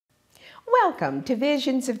Welcome to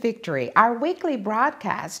Visions of Victory, our weekly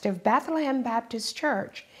broadcast of Bethlehem Baptist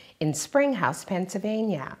Church in Springhouse,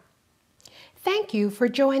 Pennsylvania. Thank you for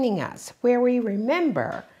joining us, where we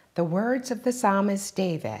remember the words of the psalmist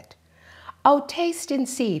David. Oh, taste and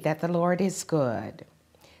see that the Lord is good.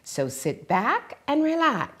 So sit back and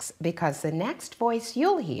relax, because the next voice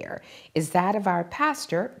you'll hear is that of our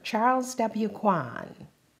pastor, Charles W. Quann.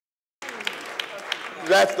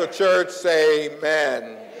 Let the church say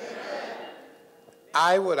amen.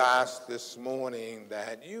 I would ask this morning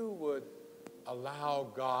that you would allow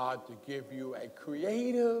God to give you a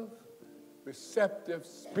creative, receptive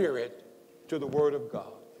spirit to the Word of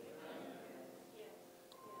God.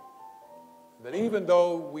 That even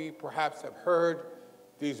though we perhaps have heard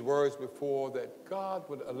these words before, that God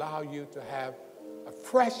would allow you to have a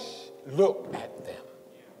fresh look at them.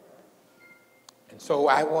 And so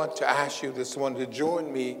I want to ask you this morning to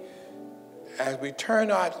join me as we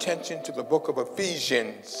turn our attention to the book of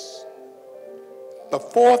Ephesians, the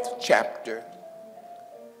 4th chapter,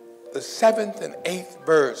 the 7th and 8th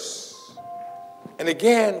verse. And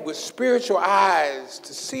again, with spiritual eyes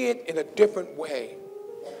to see it in a different way.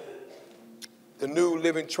 The New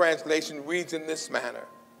Living Translation reads in this manner: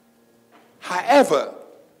 however,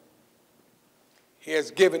 he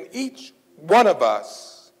has given each one of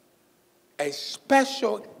us a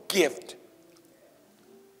special gift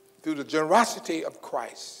through the generosity of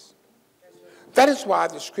Christ. That is why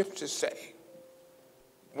the scriptures say,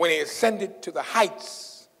 when he ascended to the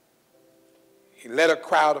heights, he led a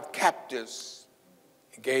crowd of captives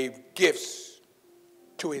and gave gifts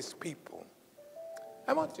to his people.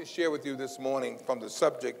 I want to share with you this morning from the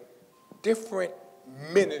subject, different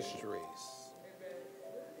ministries.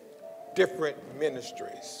 Different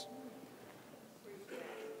ministries.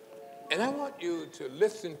 And I want you to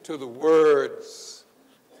listen to the words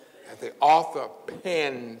that the author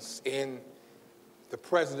pens in the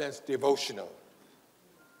President's devotional.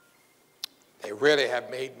 They really have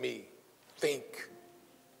made me think.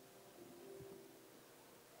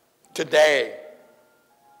 Today,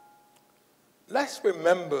 let's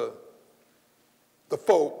remember the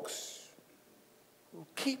folks who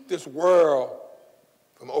keep this world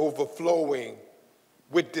from overflowing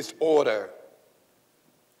with disorder.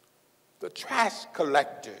 The trash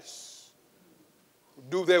collectors who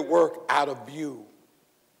do their work out of view.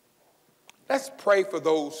 Let's pray for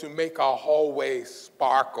those who make our hallways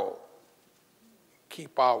sparkle,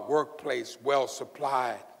 keep our workplace well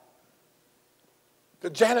supplied.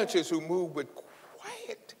 The janitors who move with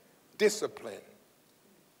quiet discipline.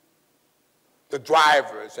 The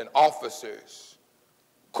drivers and officers,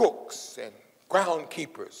 cooks and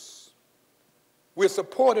groundkeepers. We're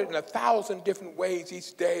supported in 1,000 different ways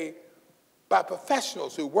each day by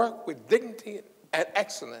professionals who work with dignity and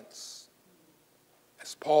excellence.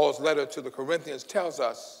 As Paul's letter to the Corinthians tells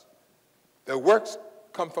us, their works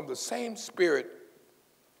come from the same Spirit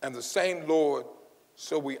and the same Lord,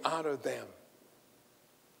 so we honor them.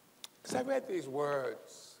 As I read these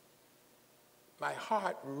words, my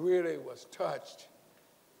heart really was touched,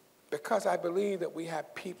 because I believe that we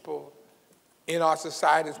have people in our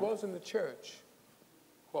society as well as in the church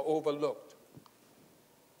who are overlooked.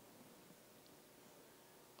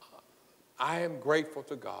 I am grateful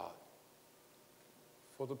to God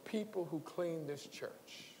for the people who clean this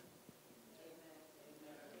church.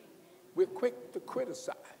 We're quick to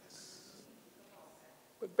criticize,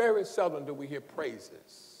 but very seldom do we hear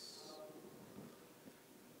praises.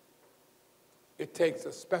 It takes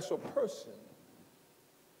a special person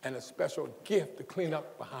and a special gift to clean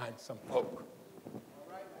up behind some folk.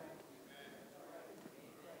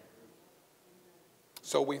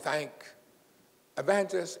 So we thank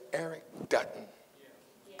Evangelist Eric Dutton.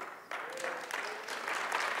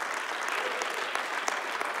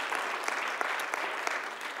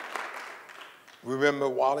 Remember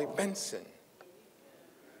Wally Benson.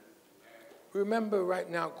 Remember right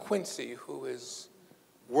now Quincy, who is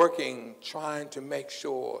working, trying to make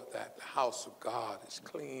sure that the house of God is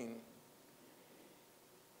clean.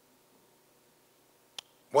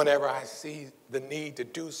 Whenever I see the need to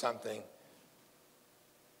do something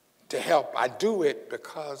to help, I do it,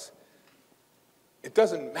 because it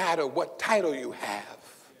doesn't matter what title you have.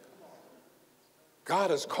 God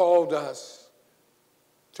has called us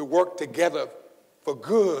to work together for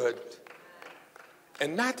good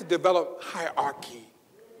and not to develop hierarchy,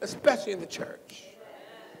 especially in the church.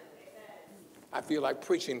 I feel like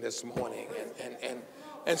preaching this morning,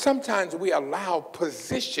 and sometimes we allow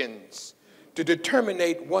positions to determine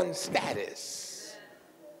one's status.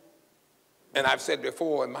 And I've said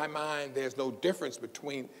before, in my mind, there's no difference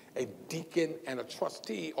between a deacon and a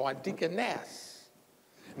trustee or a deaconess.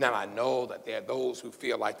 Now, I know that there are those who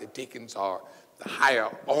feel like the deacons are the higher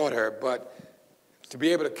order, but to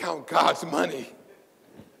be able to count God's money,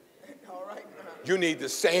 you need the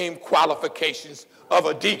same qualifications of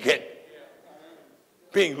a deacon.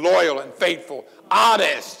 Being loyal and faithful,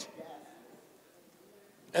 honest.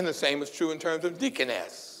 And the same is true in terms of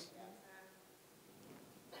deaconess.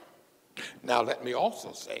 Now, let me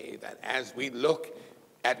also say that as we look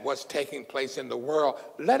at what's taking place in the world,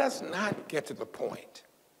 let us not get to the point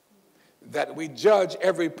that we judge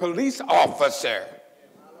every police officer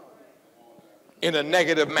in a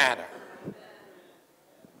negative manner.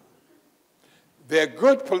 They're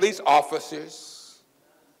good police officers,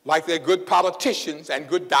 like they're good politicians and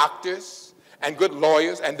good doctors and good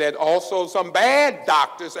lawyers, and there are also some bad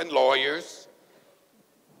doctors and lawyers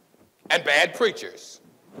and bad preachers.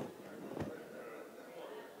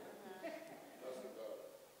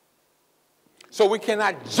 So we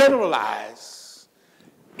cannot generalize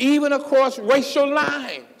even across racial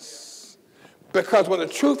lines, because when the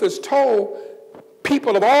truth is told,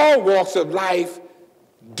 people of all walks of life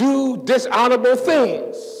do dishonorable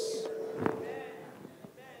things.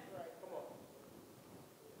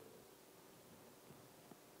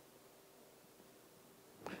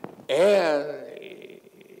 And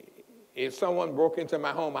if someone broke into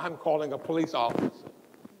my home, I'm calling a police officer.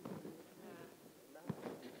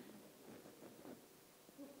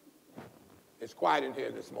 It's quiet in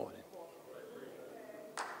here this morning.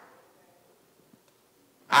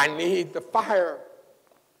 I need the fire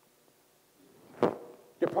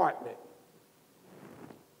department.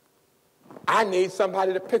 I need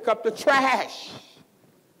somebody to pick up the trash.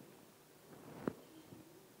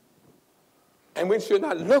 And we should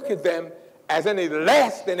not look at them as any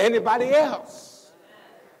less than anybody else.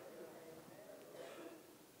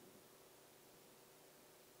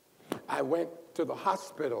 I went to the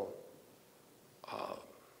hospital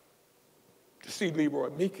to see Leroy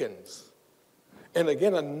Meekins. And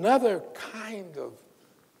again, another kind of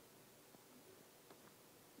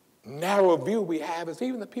narrow view we have is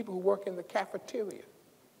even the people who work in the cafeteria.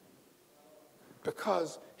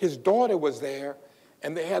 Because his daughter was there,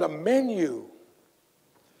 and they had a menu,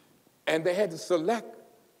 and they had to select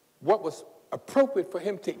what was appropriate for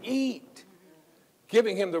him to eat.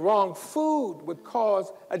 Giving him the wrong food would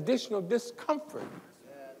cause additional discomfort.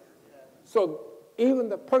 So even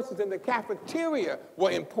the persons in the cafeteria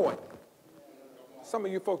were important. Some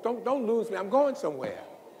of you folks, don't lose me. I'm going somewhere.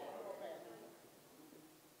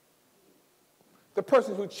 The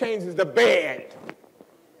person who changes the bed.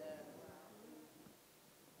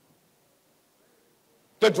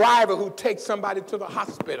 The driver who takes somebody to the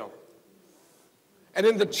hospital. And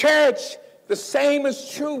in the church, the same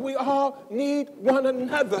is true. We all need one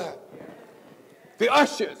another. The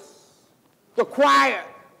ushers, the choir,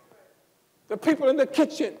 the people in the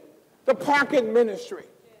kitchen, the parking ministry,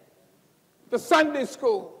 the Sunday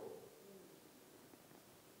school.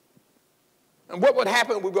 And what would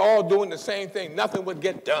happen? We were all doing the same thing. Nothing would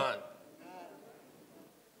get done.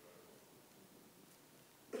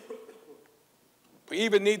 We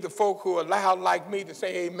even need the folk who are loud like me to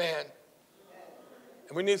say amen.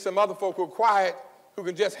 And we need some other folk who are quiet who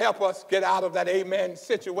can just help us get out of that amen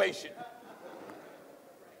situation.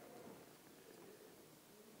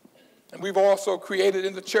 And we've also created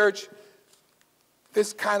in the church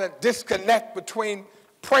this kind of disconnect between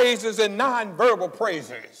praisers and nonverbal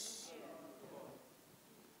praisers.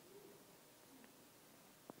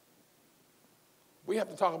 We have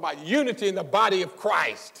to talk about unity in the body of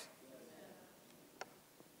Christ.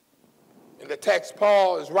 In the text,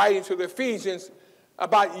 Paul is writing to the Ephesians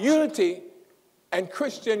about unity and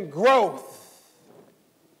Christian growth.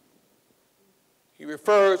 He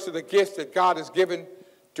refers to the gifts that God has given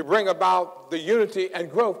to bring about the unity and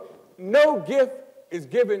growth. No gift is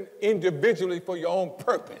given individually for your own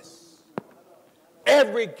purpose.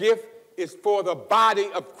 Every gift is for the body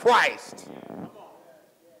of Christ.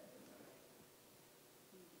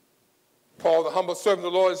 Paul, the humble servant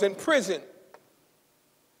of the Lord, is in prison,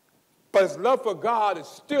 but his love for God is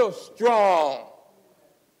still strong.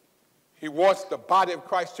 He wants the body of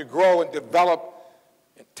Christ to grow and develop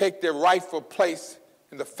and take their rightful place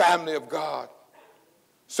in the family of God.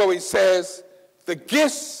 So he says, the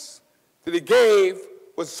gifts that he gave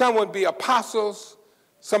was some would be apostles,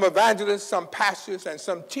 some evangelists, some pastors, and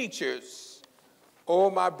some teachers. Oh,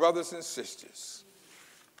 my brothers and sisters.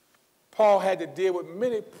 Paul had to deal with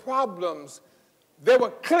many problems. There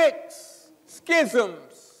were cliques,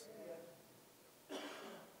 schisms.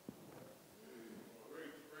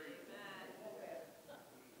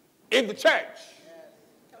 In the church.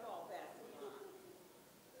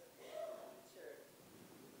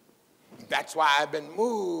 That's why I've been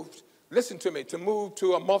moved, listen to me, to move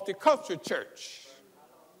to a multicultural church.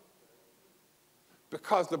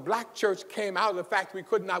 Because the black church came out of the fact we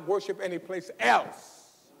could not worship anyplace else.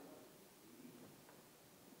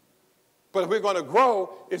 But if we're going to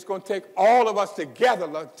grow, it's going to take all of us together,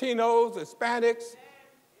 Latinos, Hispanics.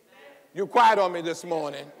 You're quiet on me this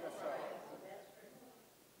morning.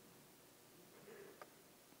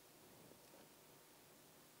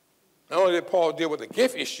 Not only did Paul deal with the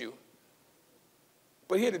gift issue,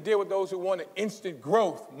 but he had to deal with those who wanted instant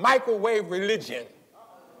growth, microwave religion.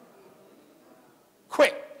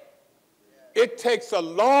 Quick. It takes a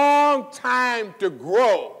long time to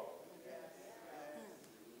grow.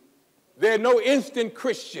 There are no instant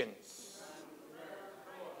Christians.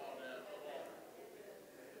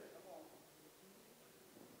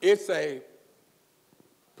 It's a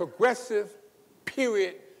progressive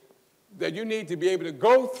period that you need to be able to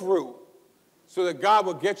go through so that God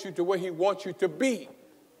will get you to where he wants you to be.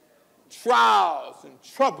 Trials and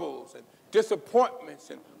troubles and disappointments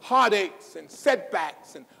and heartaches and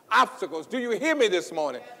setbacks and obstacles. Do you hear me this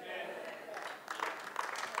morning?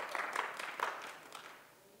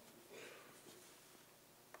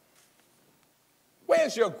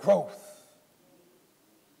 Where's your growth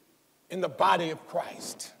in the body of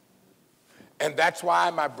Christ? And that's why,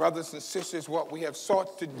 my brothers and sisters, what we have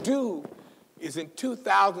sought to do is in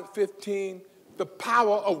 2015, the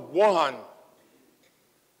power of one.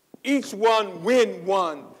 Each one win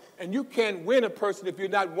one. And you can't win a person if you're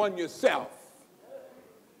not one yourself.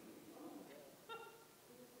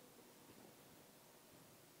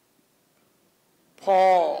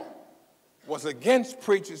 Paul was against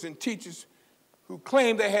preachers and teachers who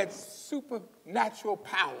claimed they had supernatural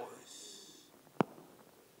powers.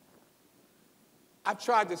 I've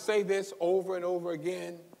tried to say this over and over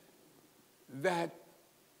again, that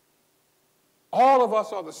all of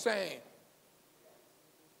us are the same.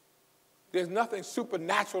 There's nothing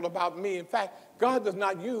supernatural about me. In fact, God does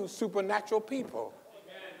not use supernatural people.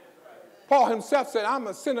 Paul himself said, I'm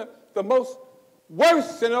a sinner, the most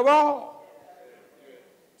worst sinner of all.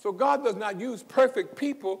 So God does not use perfect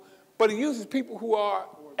people, but he uses people who are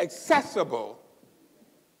accessible.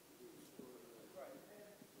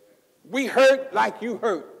 We hurt like you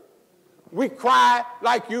hurt. We cry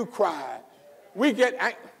like you cry. We get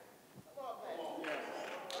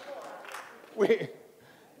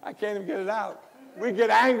I can't even get it out. We get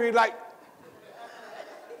angry like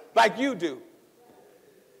you do.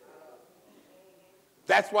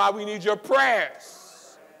 That's why we need your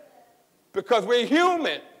prayers. Because we're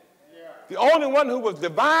human. The only one who was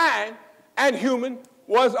divine and human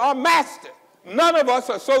was our master. None of us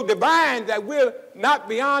are so divine that we're not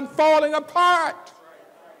beyond falling apart.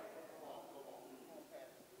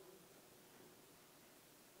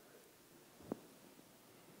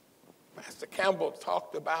 Pastor Campbell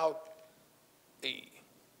talked about the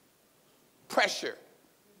pressure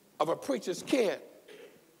of a preacher's kid,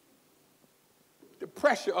 the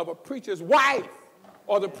pressure of a preacher's wife,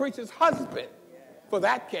 or the preacher's husband, for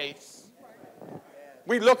that case.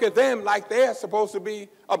 We look at them like they're supposed to be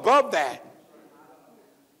above that.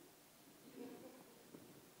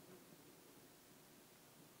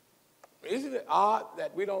 Isn't it odd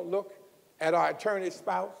that we don't look at our attorney's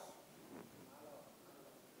spouse?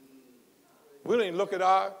 We don't even look at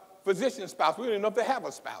our physician's spouse. We don't even know if they have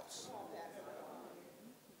a spouse.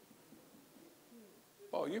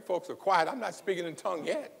 Oh, you folks are quiet. I'm not speaking in tongue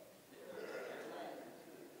yet.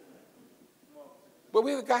 But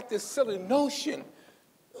we've got this silly notion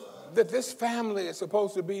that this family is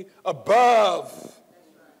supposed to be above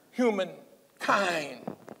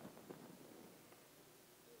humankind.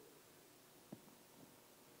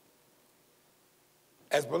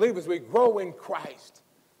 As believers, we grow in Christ.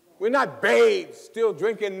 We're not babes still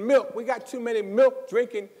drinking milk. We got too many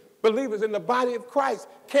milk-drinking believers in the body of Christ.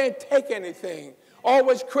 Can't take anything.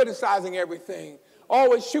 Always criticizing everything.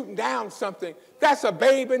 Always shooting down something. That's a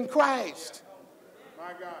babe in Christ.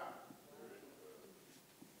 My God.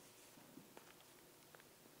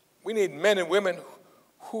 We need men and women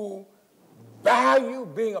who value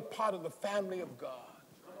being a part of the family of God.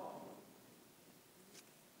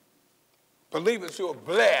 Believers who are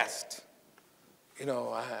blessed. You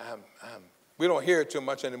know, we don't hear it too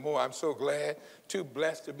much anymore. I'm so glad. Too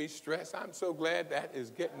blessed to be stressed. I'm so glad that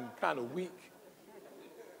is getting kind of weak.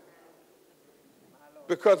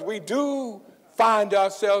 Because we do find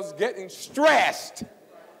ourselves getting stressed.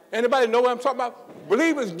 Anybody know what I'm talking about?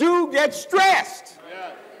 Believers do get stressed.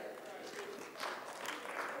 Yeah.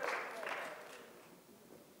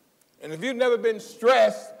 And if you've never been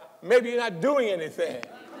stressed, maybe you're not doing anything.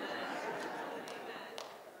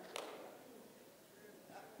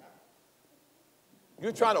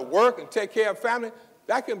 You're trying to work and take care of family.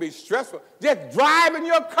 That can be stressful. Just driving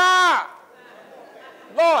your car.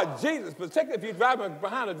 Lord Jesus, particularly if you're driving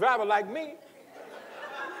behind a driver like me.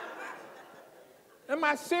 Am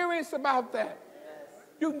I serious about that?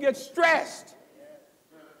 You can get stressed.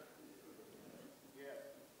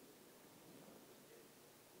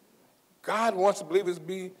 God wants believers to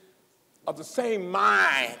be of the same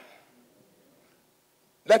mind.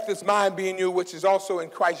 Let this mind be in you, which is also in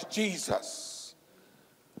Christ Jesus.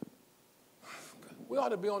 We ought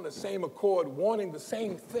to be on the same accord, wanting the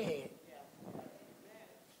same thing.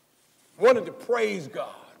 Wanting to praise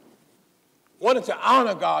God. Wanting to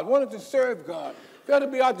honor God. Wanting to serve God. It ought to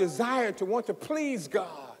be our desire to want to please God.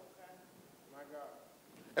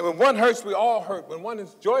 And when one hurts, we all hurt. When one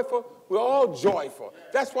is joyful, we're all joyful.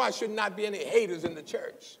 That's why there should not be any haters in the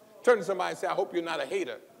church. Turn to somebody and say, I hope you're not a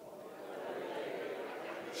hater.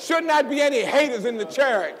 Should not be any haters in the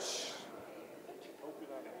church.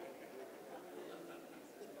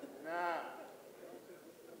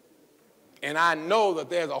 And I know that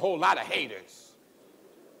there's a whole lot of haters.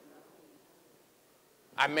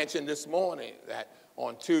 I mentioned this morning that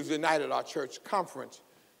on Tuesday night at our church conference,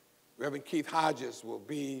 Reverend Keith Hodges will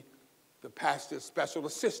be the pastor's special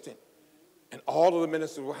assistant, and all of the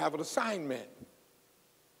ministers will have an assignment.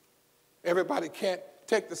 Everybody can't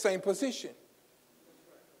take the same position.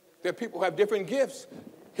 There are people who have different gifts.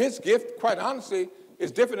 His gift, quite honestly,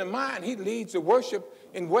 is different than mine. He leads the worship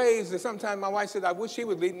in ways that sometimes my wife said, I wish he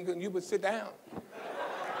would lead and you would sit down.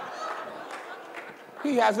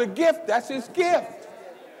 He has a gift. That's his gift.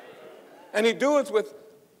 And he does it with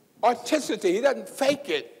artisticity. He doesn't fake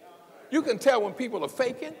it. You can tell when people are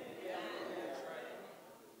faking.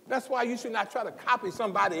 That's why you should not try to copy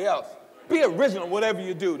somebody else. Be original, whatever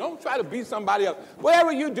you do. Don't try to be somebody else.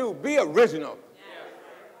 Whatever you do, be original.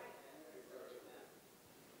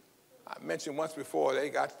 I mentioned once before, they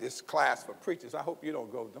got this class for preachers. I hope you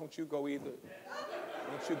don't go. Don't you go either.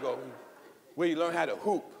 Don't you go either. Where you learn how to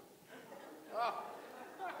hoop.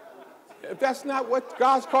 If that's not what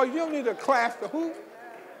God's called you, don't need a class to hoop.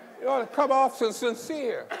 You ought to come off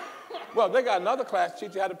sincere. Well, they got another class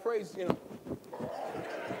teach you how to praise,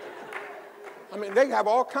 I mean, they have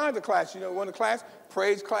all kinds of classes. One of the class,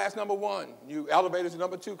 praise class number 1. You elevators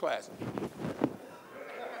number 2 class.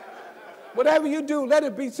 Whatever you do, let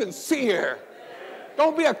it be sincere.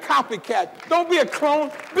 Don't be a copycat. Don't be a clone.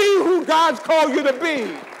 Be who God's called you to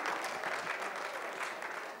be.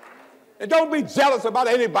 And don't be jealous about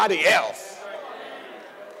anybody else.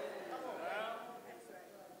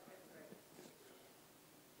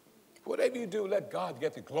 Whatever you do, let God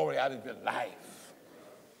get the glory out of your life.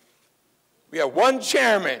 We have one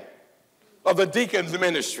chairman of the deacons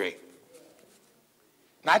ministry.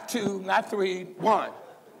 Not 2, not 3, 1.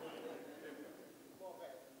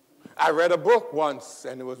 I read a book once,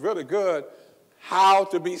 and it was really good, How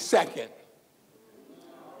to Be Second.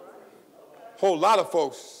 A whole lot of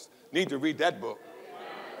folks need to read that book.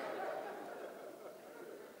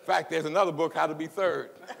 In fact, there's another book, How to Be Third.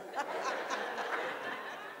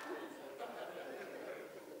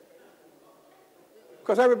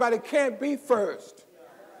 Because everybody can't be first.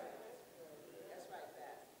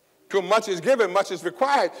 Too much is given, much is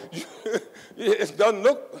required. It doesn't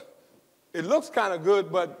look, it looks kind of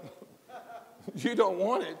good, but you don't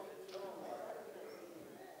want it.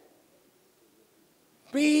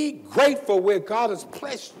 Be grateful where God has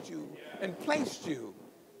placed you and placed you.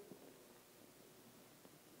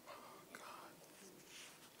 God.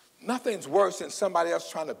 Nothing's worse than somebody else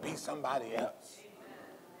trying to be somebody else.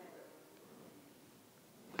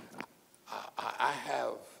 I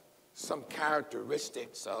have some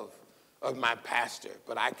characteristics of my pastor,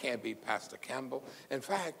 but I can't be Pastor Campbell. In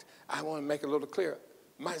fact, I want to make it a little clear.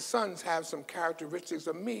 My sons have some characteristics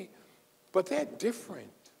of me, but they're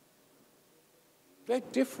different. They're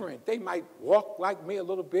different. They might walk like me a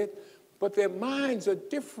little bit, but their minds are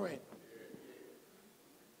different.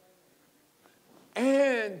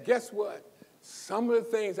 And guess what? Some of the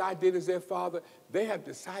things I did as their father, they have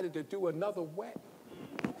decided to do another way.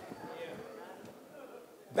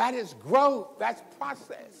 That is growth. That's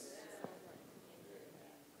process.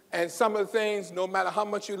 And some of the things, no matter how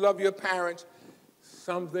much you love your parents,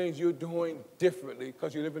 some things you're doing differently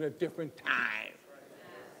because you live in a different time.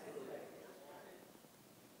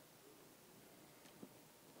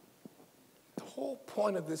 The whole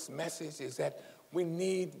point of this message is that we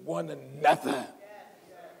need one another.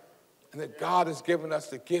 And that God has given us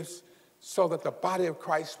the gifts so that the body of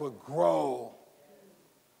Christ will grow.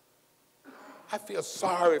 I feel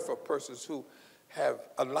sorry for persons who have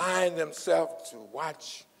aligned themselves to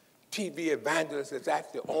watch TV evangelists as that's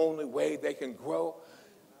the only way they can grow.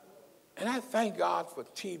 And I thank God for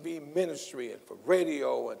TV ministry and for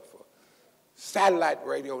radio and for satellite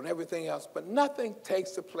radio and everything else, but nothing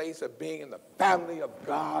takes the place of being in the family of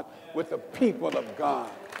God with the people of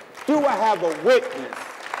God. Do I have a witness?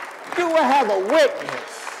 Do I have a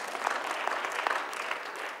witness?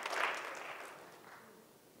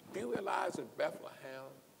 Do you realize in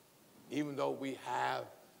Bethlehem, even though we have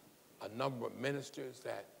a number of ministers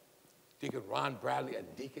that Deacon Ron Bradley, a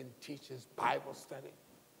deacon, teaches Bible study.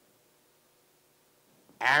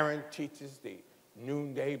 Aaron teaches the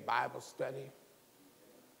noonday Bible study.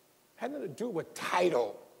 Had nothing to do with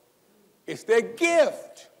title. It's their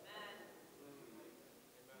gift.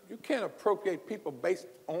 You can't appropriate people based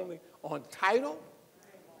only on title.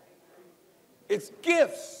 It's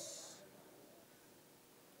gifts.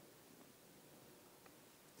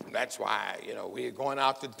 And that's why, we're going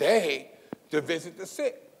out today to visit the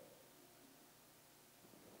sick.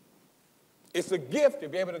 It's a gift to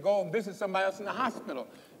be able to go and visit somebody else in the hospital.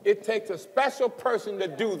 It takes a special person to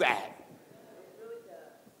do that.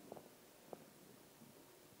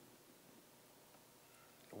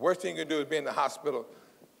 The worst thing you can do is be in the hospital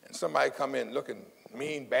and somebody come in looking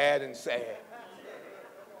mean, bad, and sad.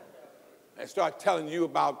 And start telling you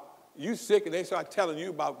about, you sick, and they start telling you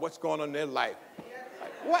about what's going on in their life.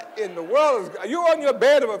 Like, what in the world is, you're on your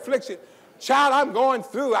bed of affliction. Child, I'm going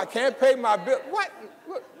through. I can't pay my bill. What?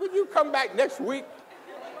 Would you come back next week?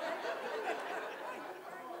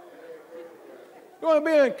 You want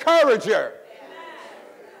to be an encourager.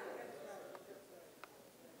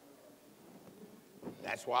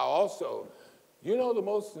 That's why also, the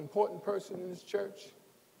most important person in this church?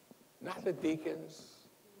 Not the deacons,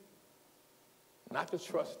 not the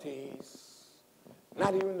trustees,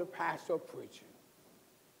 not even the pastor or preacher,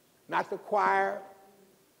 not the choir.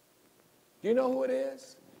 Do you know who it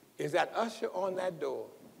is? Is that usher on that door.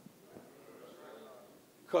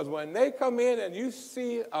 Because when they come in and you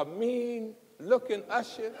see a mean-looking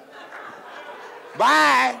usher,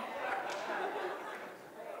 bye,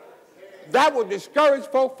 that will discourage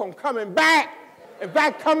folk from coming back, in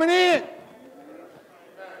fact, coming in.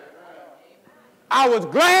 I was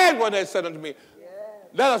glad when they said unto me,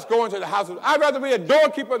 let us go into the house of the Lord. I'd rather be a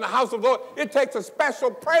doorkeeper in the house of the Lord. It takes a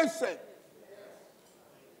special person.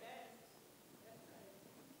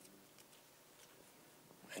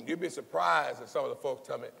 And you'd be surprised if some of the folks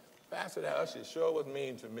tell me, Pastor, that usher sure was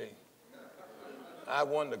mean to me. I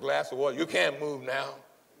wanted a glass of water. You can't move now.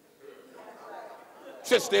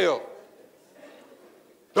 Sit still.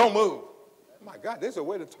 Don't move. My God, there's a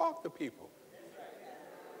way to talk to people.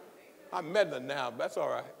 I'm meddling now, but that's all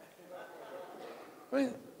right. I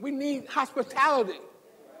mean, we need hospitality.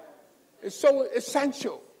 It's so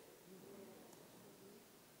essential.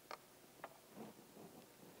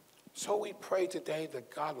 So we pray today that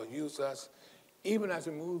God will use us even as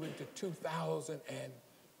we move into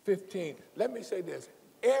 2015. Let me say this.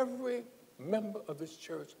 Every member of this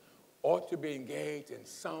church ought to be engaged in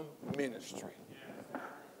some ministry.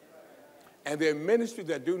 And there are ministries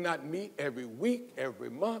that do not meet every week, every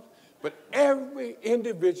month, but every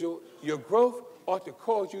individual, your growth ought to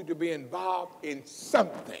cause you to be involved in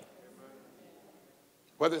something.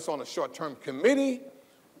 Whether it's on a short-term committee,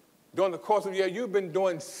 during the course of the year, you've been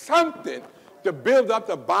doing something to build up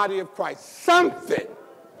the body of Christ. Something.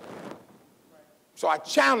 So I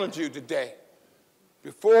challenge you today,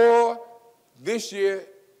 before this year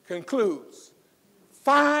concludes,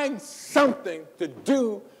 find something to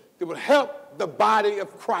do that will help the body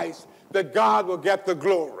of Christ, that God will get the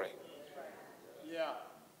glory. Yeah.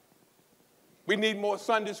 We need more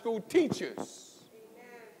Sunday school teachers.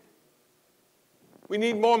 We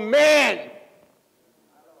need more men.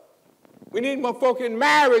 We need more folk in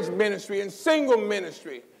marriage ministry, in single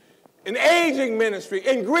ministry, in aging ministry,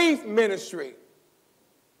 in grief ministry.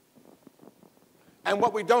 And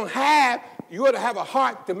what we don't have, you ought to have a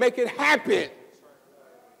heart to make it happen.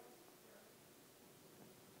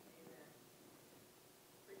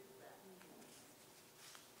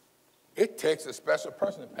 It takes a special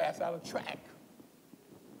person to pass out a tract.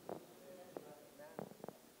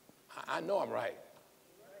 I know I'm right.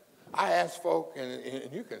 I asked folk,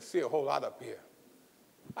 and you can see a whole lot up here.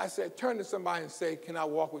 I said, turn to somebody and say, can I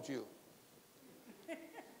walk with you?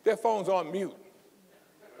 Their phone's on mute.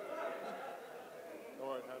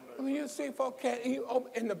 I mean, you see, folk can't,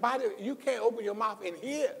 in the body, you can't open your mouth in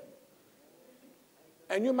here.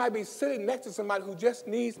 And you might be sitting next to somebody who just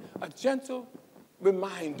needs a gentle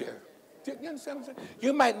reminder. Do you understand what I'm saying?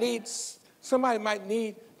 You might need, somebody might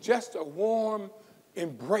need just a warm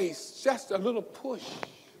embrace, just a little push.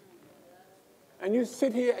 And you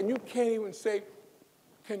sit here and you can't even say,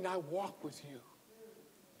 can I walk with you?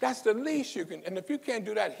 That's the least you can. And if you can't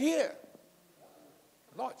do that here,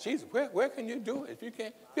 Lord Jesus, where can you do it if you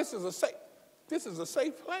can't? This is a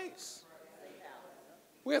safe place.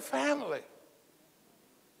 We're family.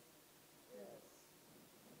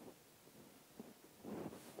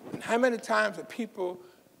 And how many times have people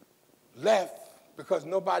left because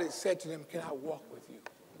nobody said to them, can I walk with you?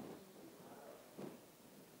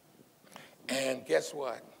 And guess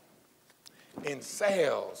what? In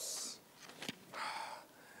sales,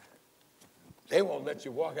 they won't let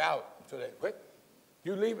you walk out until they, wait,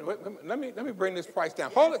 you leaving? Wait, let me bring this price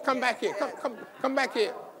down. Hold it, come back here, come back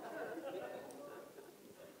here.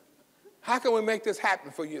 How can we make this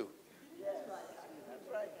happen for you?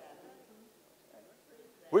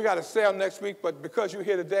 We got a sale next week, but because you're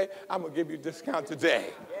here today, I'm going to give you a discount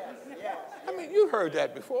today. I mean, you heard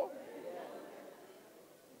that before.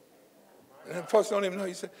 And folks don't even know.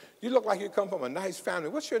 You say, you look like you come from a nice family.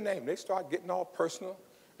 What's your name? They start getting all personal,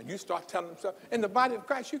 and you start telling them stuff. In the body of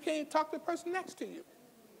Christ, you can't even talk to the person next to you.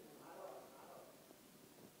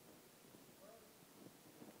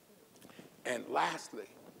 And lastly,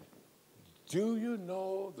 do you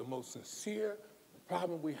know the most sincere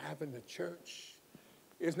problem we have in the church?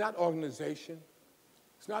 It's not organization.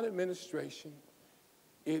 It's not administration.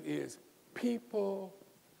 It is people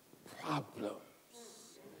problems.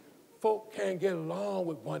 Folk can't get along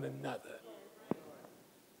with one another.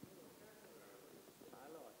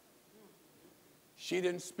 She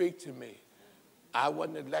didn't speak to me. I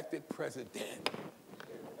wasn't elected president.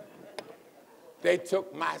 They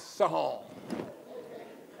took my song.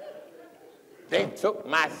 They took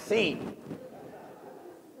my seat.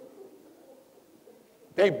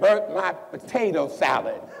 They burnt my potato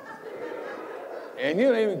salad. And you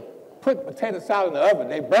don't even put potato salad in the oven.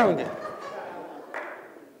 They burned it.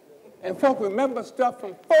 And folk remember stuff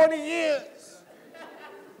from 40 years.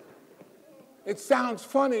 It sounds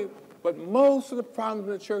funny, but most of the problems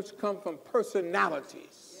in the church come from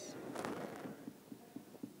personalities.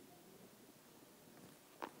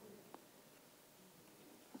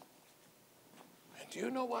 And do you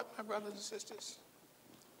know what, my brothers and sisters?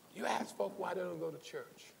 You ask folk why they don't go to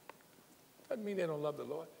church. Doesn't mean they don't love the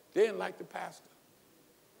Lord. They didn't like the pastor.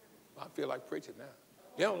 I feel like preaching now.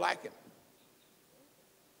 They don't like him.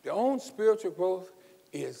 Their own spiritual growth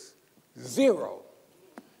is zero.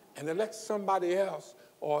 And they let somebody else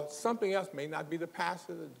or something else, may not be the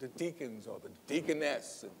pastor, the deacons or the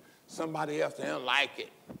deaconess, and somebody else, they don't like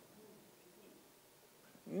it.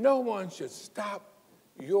 No one should stop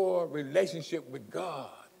your relationship with God.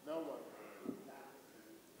 No one.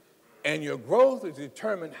 And your growth is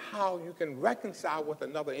determined how you can reconcile with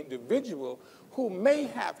another individual who may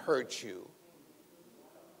have hurt you.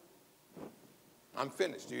 I'm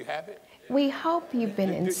finished. Do you have it? We hope you've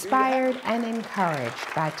been inspired and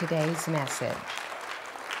encouraged by today's message.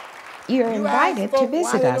 You're invited to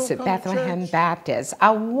visit us at Bethlehem Baptist,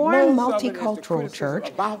 a warm multicultural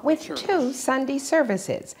church with 2 Sunday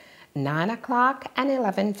services, 9 o'clock and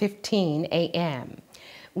 11:15 a.m.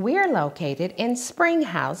 We're located in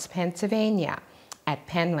Springhouse, Pennsylvania, at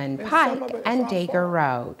Penland Pike and Dager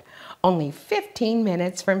Road, only 15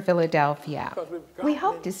 minutes from Philadelphia. We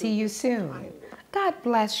hope to see you soon. God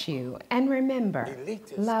bless you, and remember,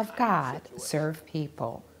 love God, serve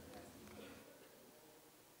people.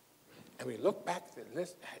 And we look back at the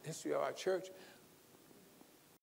history of our church,